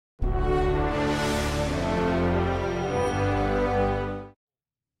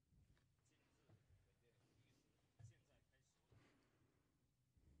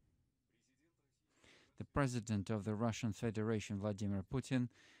President of the Russian Federation, Vladimir Putin,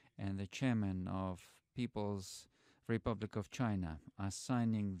 and the Chairman of People's Republic of China are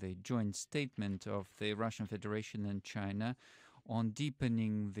signing the joint statement of the Russian Federation and China on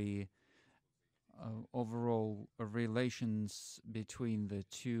deepening the overall relations between the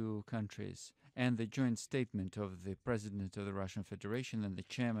two countries, and the joint statement of the President of the Russian Federation and the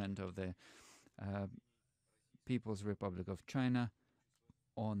Chairman of the People's Republic of China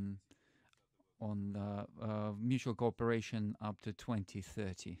on mutual cooperation up to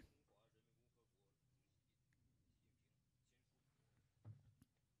 2030.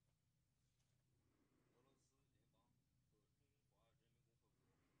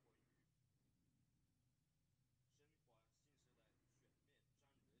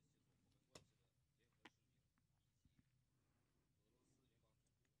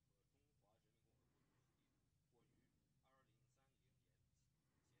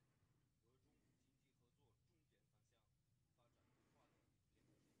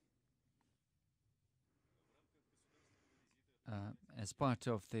 As part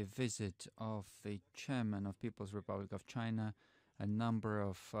of the visit of the Chairman of People's Republic of China, a number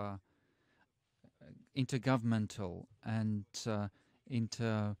of intergovernmental and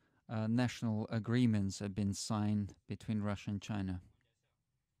international agreements have been signed between Russia and China.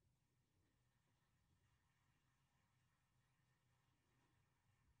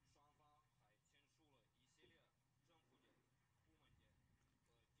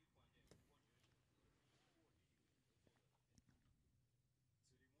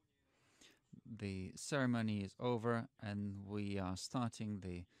 The ceremony is over, and we are starting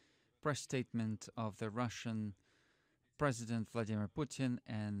the press statement of the Russian President Vladimir Putin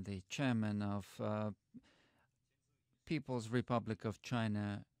and the Chairman of People's Republic of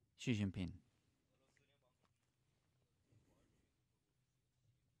China, Xi Jinping.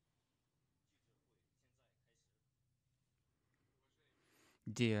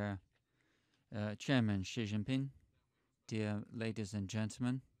 Dear Chairman Xi Jinping, dear ladies and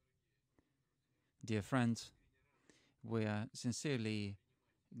gentlemen, dear friends, we are sincerely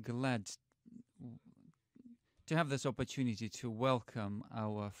glad to have this opportunity to welcome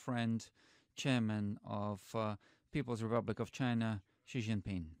our friend, Chairman of People's Republic of China, Xi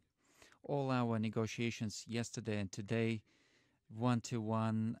Jinping. All our negotiations yesterday and today,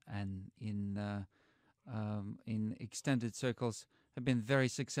 one-to-one and in extended circles, have been very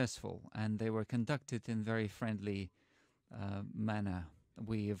successful, and they were conducted in very friendly manner.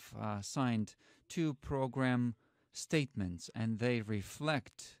 We've signed 2 program statements, and they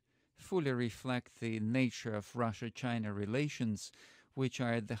fully reflect the nature of Russia-China relations, which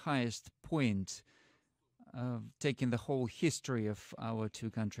are at the highest point, taking the whole history of our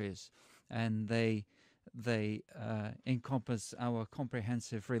 2 countries, and they encompass our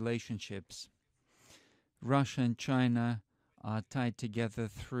comprehensive relationships. Russia and China are tied together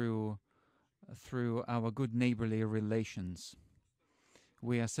through our good neighborly relations.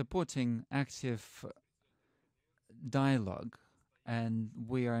 We are supporting active dialogue, and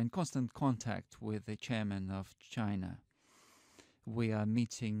we are in constant contact with the Chairman of China. We are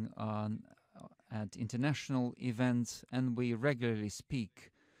meeting at international events, and we regularly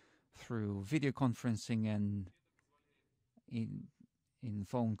speak through video conferencing and in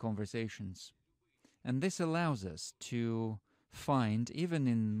phone conversations. And this allows us to find, even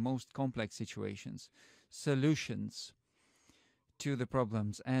in most complex situations, solutions to the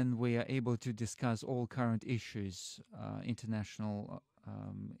problems, and we are able to discuss all current issues, international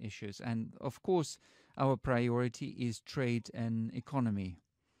issues. And of course, our priority is trade and economy.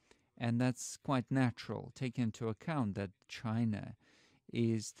 And that's quite natural, taking into account that China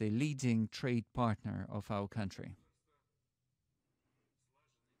is the leading trade partner of our country.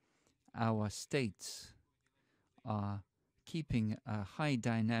 Our states are keeping a high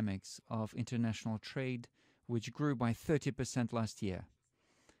dynamics of international trade, which grew by 30% last year.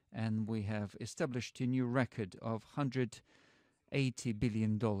 And we have established a new record of $180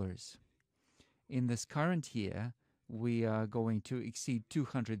 billion. In this current year, we are going to exceed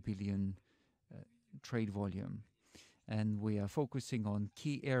 200 billion trade volume. And we are focusing on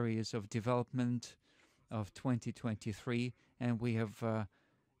key areas of development of 2023, and we have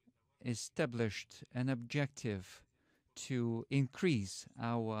established an objective to increase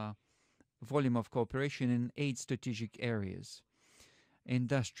our volume of cooperation in 8 strategic areas: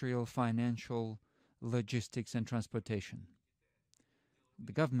 industrial, financial, logistics, and transportation.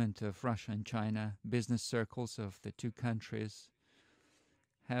 The government of Russia and China, business circles of the 2 countries,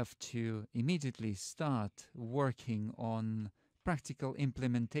 have to immediately start working on practical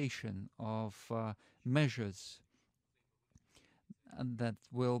implementation of measures that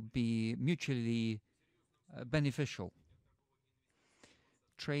will be mutually beneficial.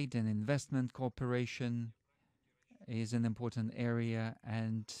 Trade and investment cooperation is an important area,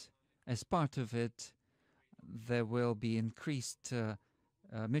 and as part of it, there will be increased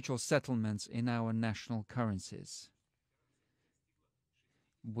mutual settlements in our national currencies.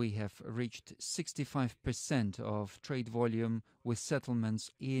 We have reached 65% of trade volume with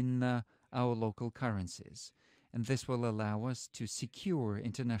settlements in our local currencies. And this will allow us to secure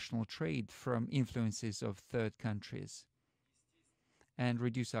international trade from influences of third countries and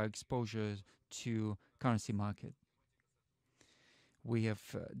reduce our exposure to currency market. We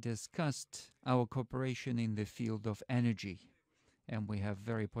have discussed our cooperation in the field of energy, and we have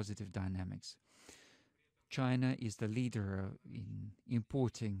very positive dynamics. China is the leader in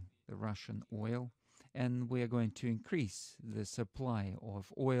importing the Russian oil, and we are going to increase the supply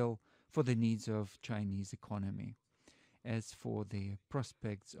of oil for the needs of Chinese economy. As for the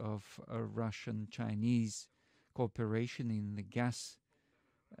prospects of a Russian-Chinese cooperation in the gas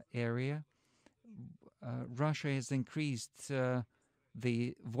area, Russia has increased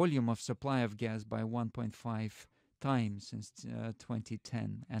the volume of supply of gas by 1.5 times since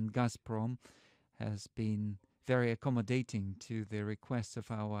 2010, and Gazprom has been very accommodating to the requests of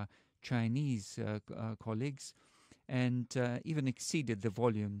our Chinese colleagues, and even exceeded the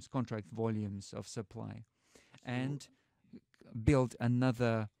volumes, contract volumes of supply, and built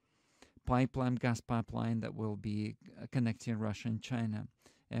another pipeline, gas pipeline, that will be connecting Russia and China.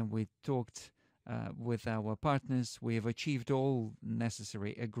 And we talked with our partners. We have achieved all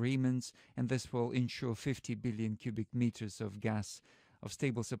necessary agreements, and this will ensure 50 billion cubic meters of gas, of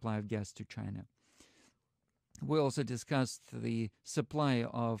stable supply of gas to China. We also discussed the supply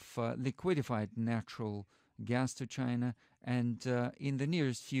of liquefied natural gas to China, and in the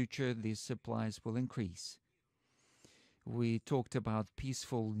nearest future, these supplies will increase. We talked about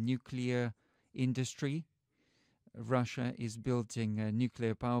peaceful nuclear industry. Russia is building a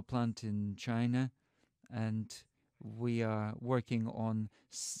nuclear power plant in China, and we are working on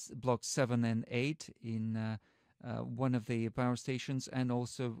blocks 7 and 8 in one of the power stations, and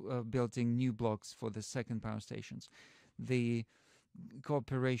also building new blocks for the second power stations. The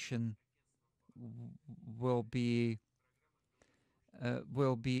cooperation will be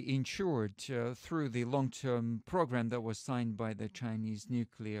ensured through the long-term program that was signed by the Chinese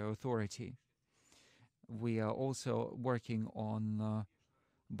Nuclear Authority. We are also working on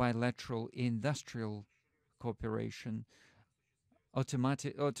bilateral industrial cooperation.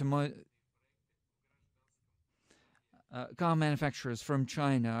 Car manufacturers from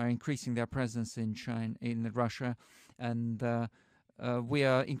China are increasing their presence in Russia, and we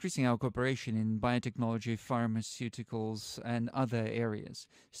are increasing our cooperation in biotechnology, pharmaceuticals, and other areas.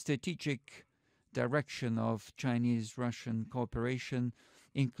 Strategic direction of Chinese-Russian cooperation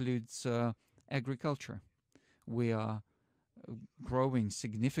includes agriculture. We are growing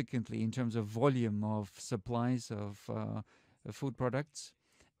significantly in terms of volume of supplies of food products,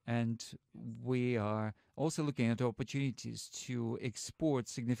 and we are also looking at opportunities to export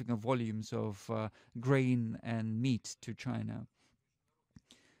significant volumes of grain and meat to China.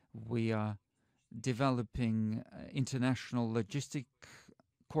 We are developing international logistic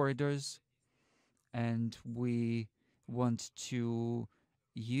corridors, and we want to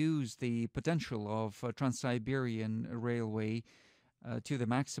use the potential of Trans-Siberian Railway to the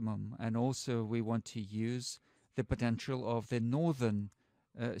maximum, and also we want to use the potential of the northern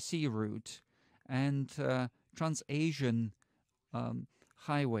sea route and Trans-Asian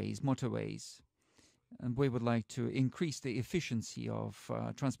highways, motorways. And we would like to increase the efficiency of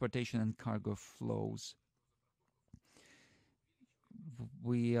transportation and cargo flows.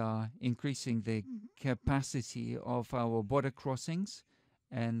 We are increasing the capacity of our border crossings,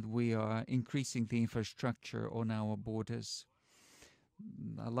 and we are increasing the infrastructure on our borders.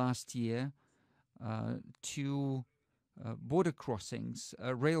 Last year, 2 border crossings,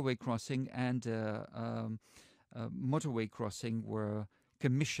 a railway crossing and a motorway crossing, were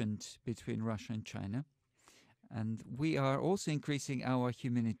commissioned between Russia and China. And we are also increasing our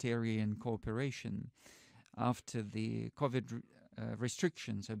humanitarian cooperation. After the COVID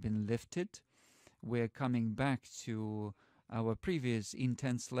restrictions have been lifted, we're coming back to our previous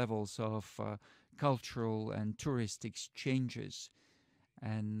intense levels of cultural and tourist exchanges.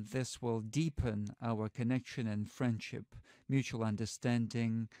 And this will deepen our connection and friendship, mutual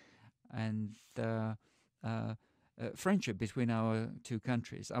understanding, and friendship between our 2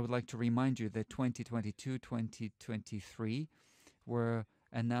 countries. I would like to remind you that 2022-2023 were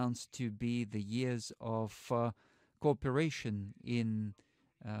announced to be the years of cooperation in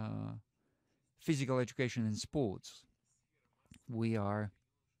physical education and sports. We are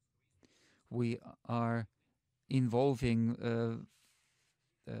involving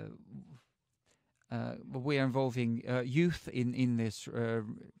youth in this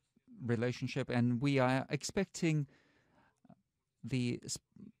relationship, and we are expecting the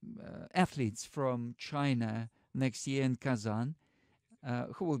athletes from China next year in Kazan,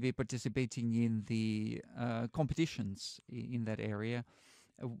 who will be participating in the competitions in that area.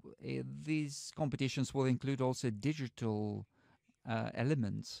 These competitions will include also digital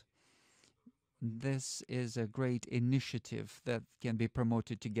elements. This is a great initiative that can be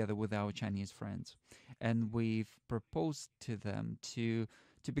promoted together with our Chinese friends. And we've proposed to them to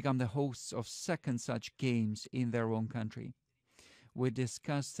become the hosts of second such games in their own country. We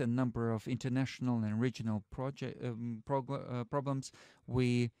discussed a number of international and regional problems.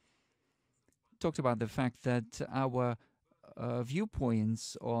 We talked about the fact that our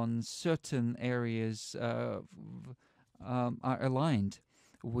viewpoints on certain areas are aligned.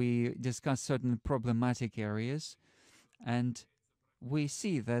 We discussed certain problematic areas, and we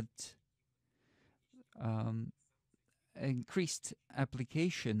see that increased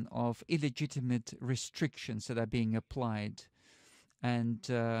application of illegitimate restrictions that are being applied, and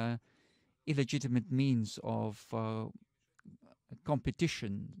illegitimate means of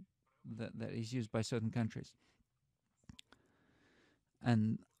competition that is used by certain countries.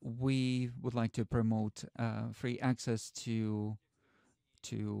 And we would like to promote free access to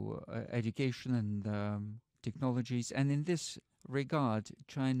education and technologies. And in this regard,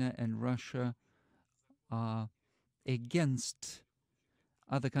 China and Russia are against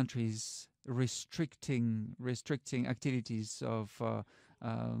other countries restricting activities of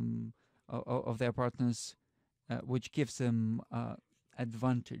their partners, which gives them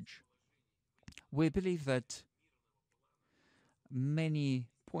advantage. We believe that many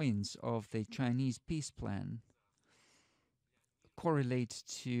points of the Chinese peace plan correlate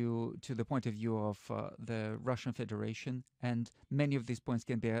to the point of view of the Russian Federation, and many of these points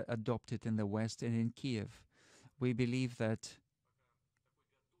can be adopted in the West and in Kiev. We believe that,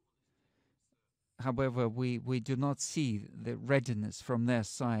 however, we do not see the readiness from their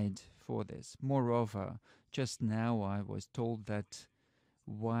side for this. Moreover, just now I was told that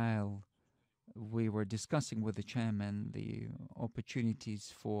while we were discussing with the chairman the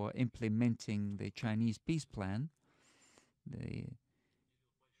opportunities for implementing the Chinese peace plan, the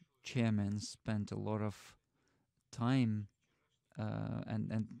chairman spent a lot of time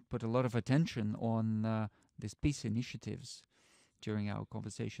and put a lot of attention on these peace initiatives during our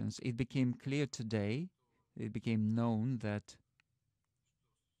conversations. It became clear today, it became known that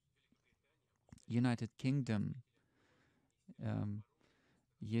United Kingdom,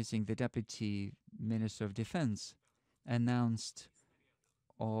 using the Deputy Minister of Defense, announced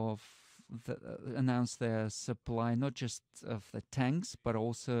their supply not just of the tanks but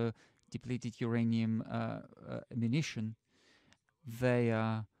also depleted uranium ammunition. They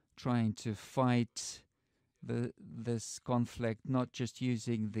are trying to fight this conflict not just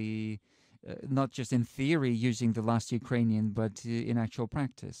using not just in theory using the last Ukrainian, but in actual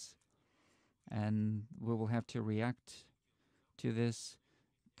practice. And we will have to react to this.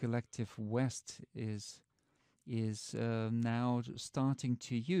 Collective West is now starting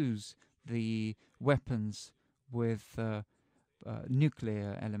to use the weapons with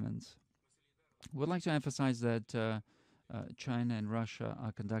nuclear elements. We'd like to emphasize that China and Russia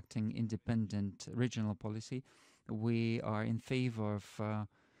are conducting independent regional policy. We are in favor of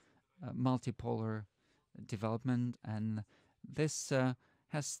multipolar development, and this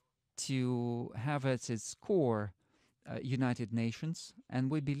has to have at its core United Nations, and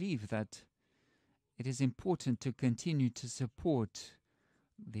we believe that it is important to continue to support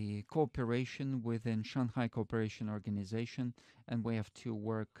the cooperation within Shanghai Cooperation Organization, and we have to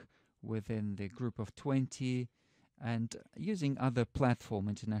work within the Group of 20 and using other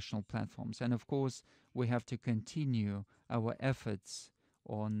international platforms. And of course, we have to continue our efforts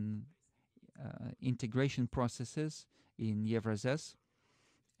on integration processes in Evrazes,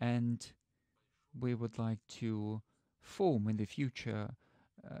 and we would like to form in the future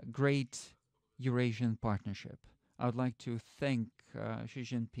great Eurasian partnership. I would like to thank Xi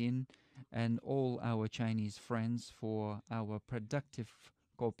Jinping and all our Chinese friends for our productive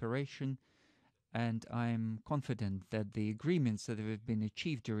cooperation, and I'm confident that the agreements that have been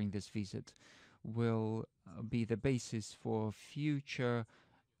achieved during this visit will be the basis for future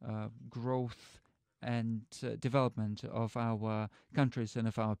growth and development of our countries and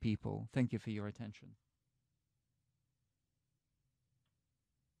of our people. Thank you for your attention.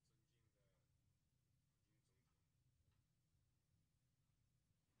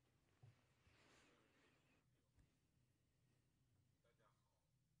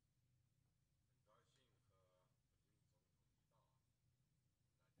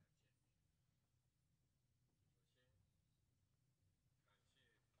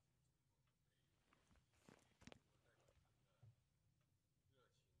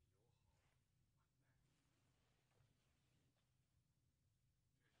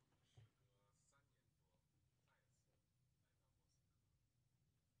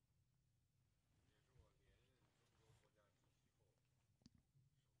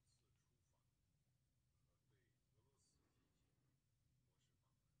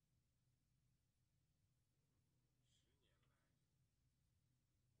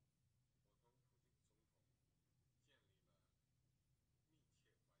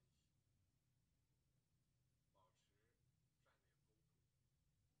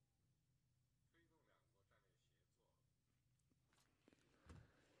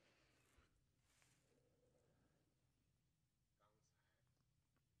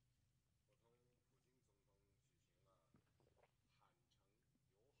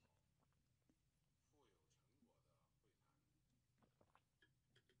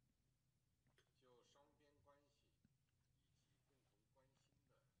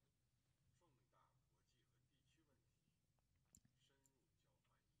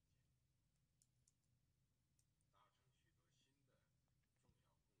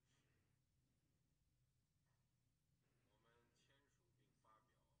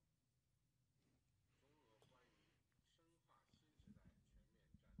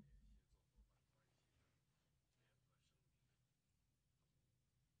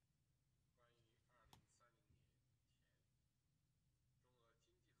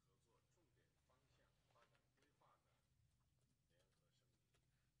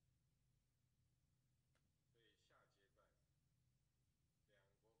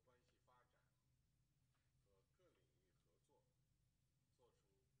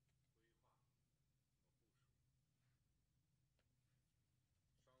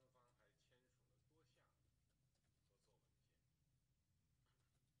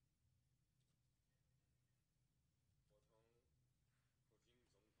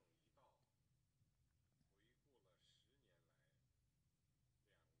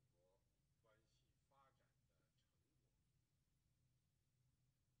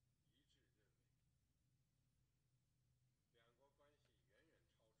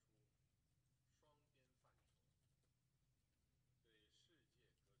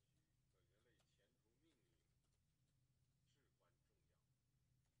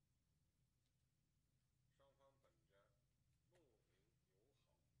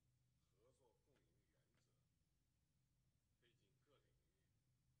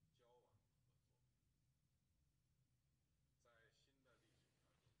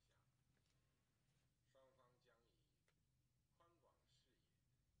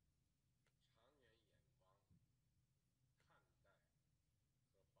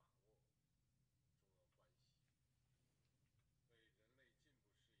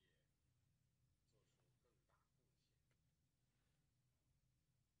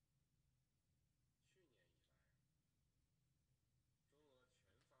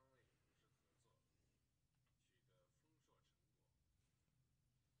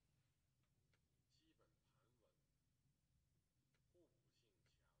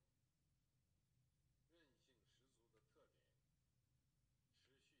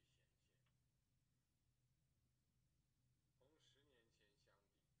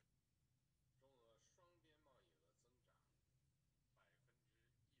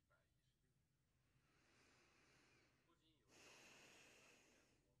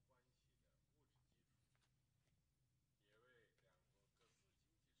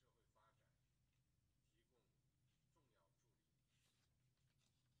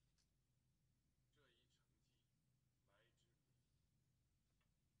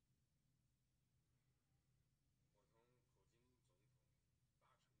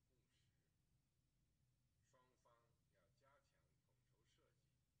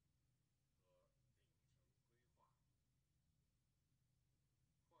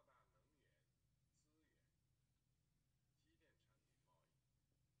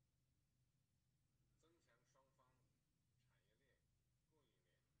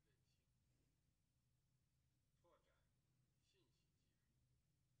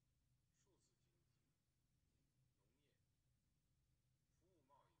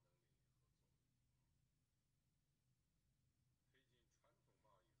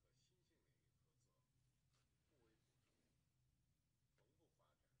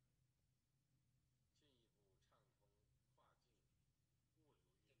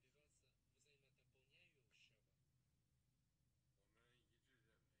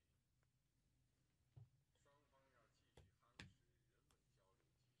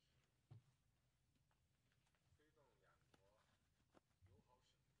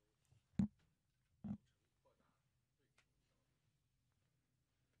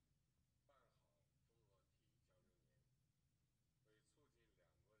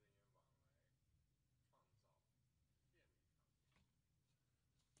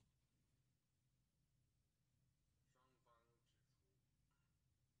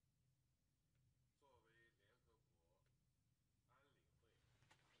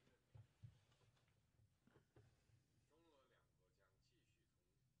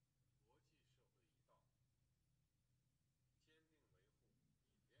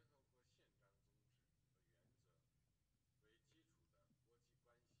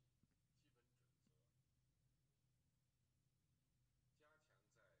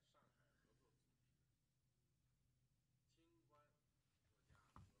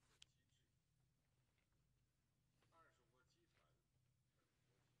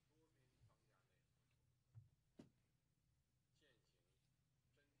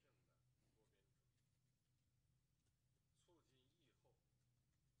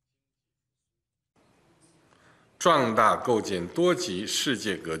 壮大构建多极世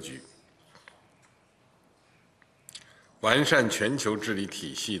界格局，完善全球治理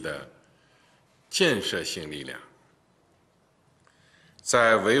体系的建设性力量，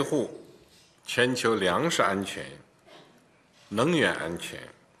在维护全球粮食安全、能源安全、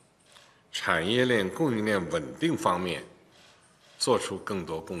产业链供应链稳定方面做出更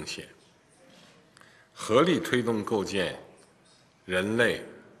多贡献，合力推动构建人类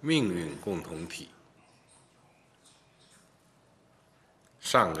命运共同体。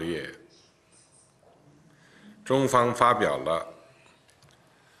上个月，中方发表了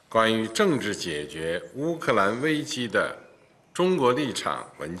关于政治解决乌克兰危机的中国立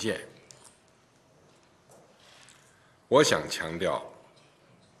场文件。我想强调，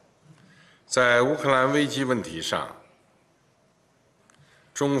在乌克兰危机问题上，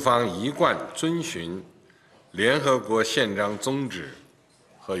中方一贯遵循联合国宪章宗旨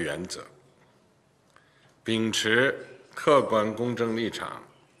和原则，秉持客观公正立场，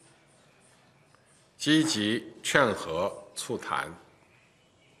积极劝和促谈，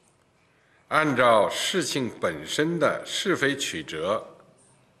按照事情本身的是非曲折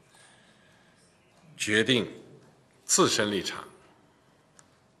决定自身立场，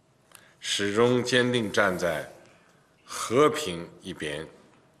始终坚定站在和平一边，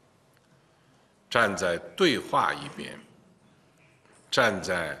站在对话一边，站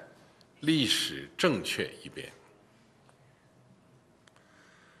在历史正确一边。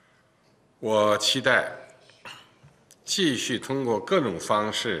我期待继续通过各种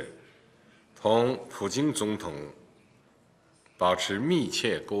方式同普京总统保持密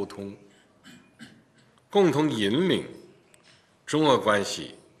切沟通，共同引领中俄关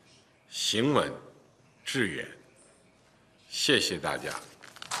系行稳致远。谢谢大家。